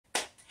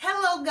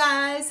Hello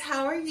guys,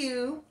 how are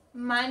you?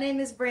 My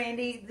name is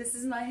Brandy. This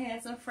is my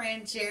handsome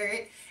friend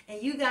Jared,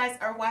 and you guys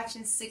are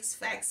watching 6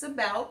 Facts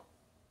About.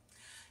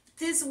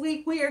 This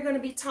week we are going to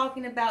be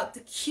talking about the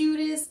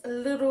cutest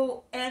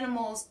little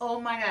animals. Oh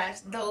my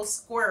gosh, those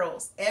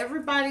squirrels.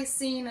 Everybody's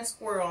seen a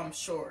squirrel, I'm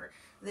sure.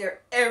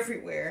 They're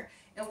everywhere.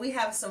 And we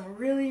have some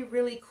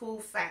really cool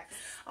facts.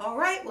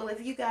 Alright, well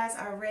if you guys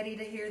are ready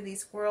to hear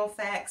these squirrel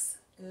facts,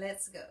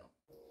 let's go.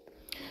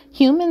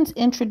 Humans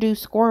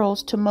introduced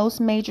squirrels to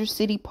most major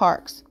city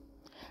parks.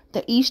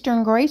 The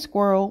eastern gray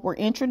squirrel were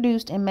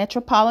introduced in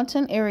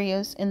metropolitan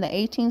areas in the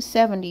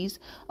 1870s,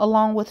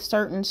 along with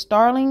certain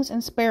starlings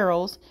and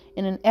sparrows,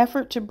 in an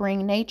effort to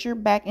bring nature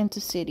back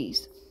into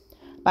cities.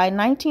 By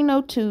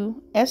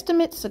 1902,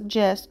 estimates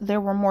suggest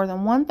there were more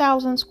than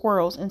 1,000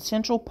 squirrels in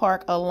Central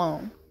Park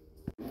alone.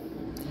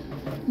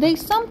 They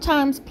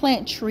sometimes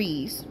plant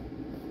trees.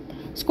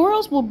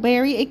 Squirrels will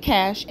bury a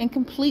cache and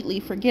completely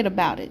forget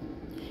about it.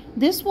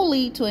 This will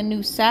lead to a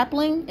new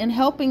sapling and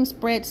helping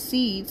spread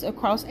seeds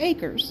across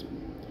acres.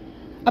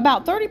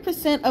 About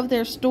 30% of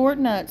their stored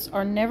nuts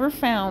are never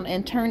found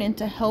and turn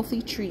into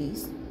healthy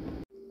trees.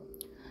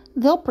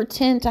 They'll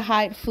pretend to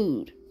hide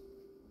food.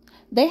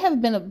 They have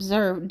been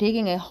observed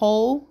digging a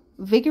hole,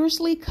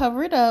 vigorously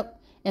cover it up,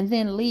 and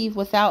then leave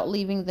without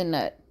leaving the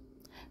nut.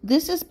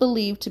 This is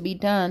believed to be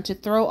done to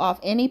throw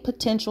off any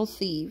potential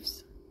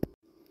thieves.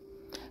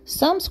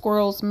 Some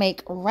squirrels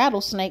make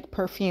rattlesnake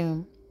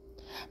perfume.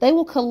 They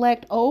will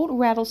collect old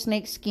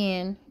rattlesnake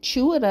skin,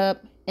 chew it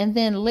up, and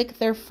then lick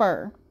their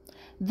fur.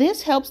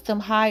 This helps them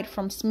hide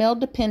from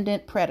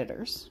smell-dependent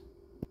predators.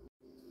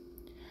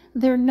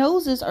 Their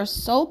noses are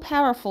so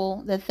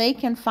powerful that they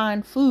can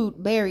find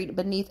food buried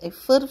beneath a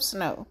foot of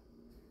snow.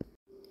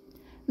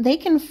 They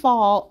can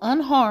fall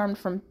unharmed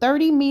from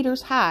 30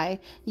 meters high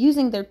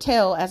using their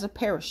tail as a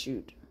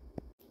parachute.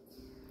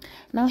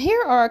 Now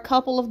here are a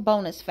couple of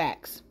bonus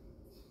facts.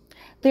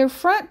 Their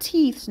front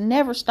teeth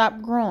never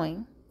stop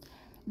growing.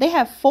 They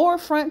have 4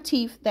 front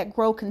teeth that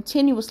grow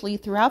continuously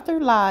throughout their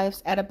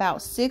lives at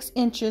about 6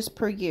 inches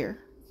per year.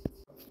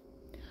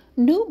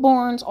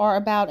 Newborns are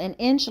about an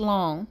inch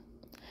long.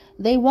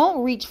 They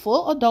won't reach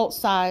full adult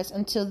size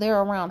until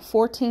they're around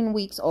 14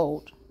 weeks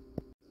old.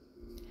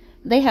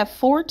 They have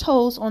 4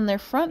 toes on their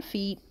front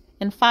feet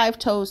and 5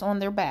 toes on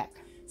their back.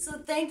 So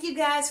thank you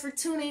guys for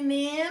tuning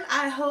in.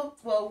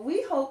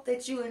 We hope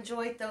that you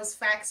enjoyed those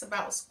facts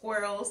about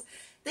squirrels.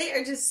 They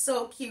are just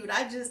so cute.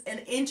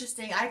 And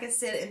interesting. I can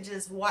sit and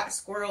just watch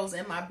squirrels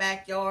in my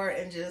backyard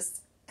and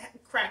just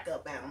crack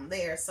up at them.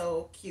 They are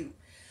so cute.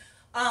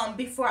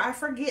 Before I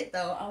forget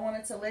though, I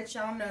wanted to let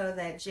y'all know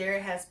that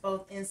Jared has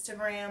both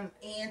Instagram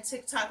and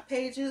TikTok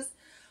pages.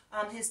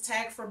 His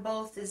tag for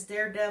both is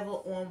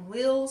Daredevil on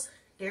Wheels,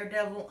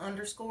 Daredevil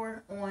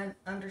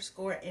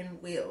 _on_ in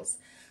Wheels.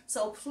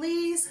 So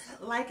please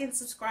like and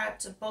subscribe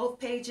to both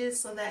pages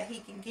so that he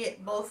can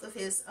get both of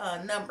his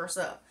numbers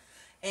up.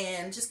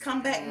 And just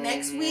come back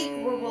next week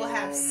where we'll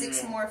have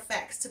 6 more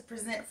facts to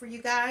present for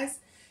you guys.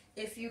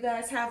 If you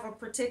guys have a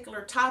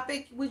particular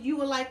topic you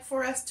would like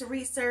for us to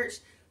research,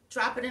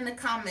 drop it in the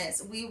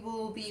comments. We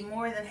will be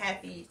more than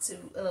happy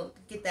to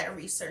get that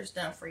research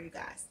done for you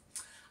guys.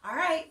 All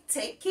right,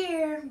 take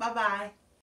care. Bye-bye.